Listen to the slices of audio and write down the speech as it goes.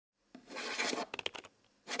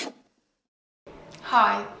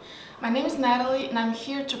Hi, my name is Natalie and I'm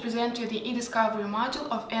here to present you the eDiscovery module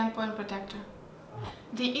of Endpoint Protector.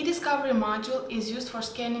 The eDiscovery module is used for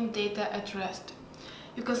scanning data at rest.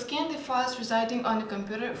 You can scan the files residing on the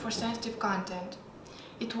computer for sensitive content.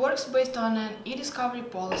 It works based on an eDiscovery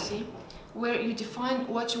policy where you define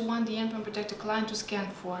what you want the Endpoint Protector client to scan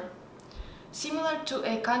for. Similar to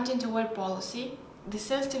a content-aware policy, the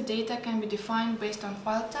sensitive data can be defined based on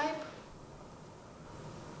file type,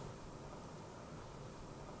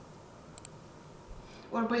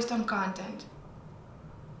 or based on content.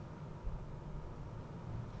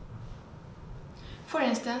 For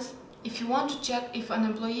instance, if you want to check if an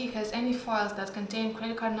employee has any files that contain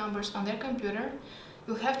credit card numbers on their computer,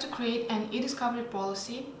 you'll have to create an eDiscovery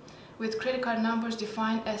policy with credit card numbers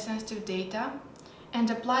defined as sensitive data and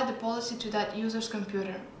apply the policy to that user's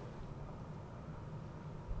computer.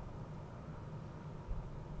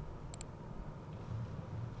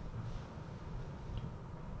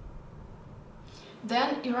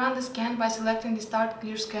 Then you run the scan by selecting the Start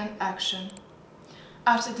Clear Scan action.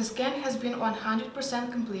 After the scan has been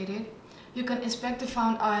 100% completed, you can inspect the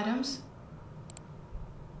found items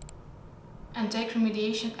and take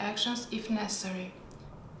remediation actions if necessary.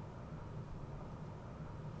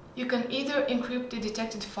 You can either encrypt the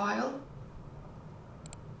detected file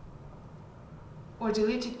or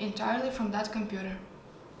delete it entirely from that computer.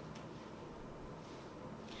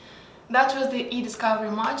 That was the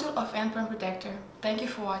eDiscovery module of Endpoint Protector. Thank you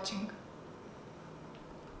for watching.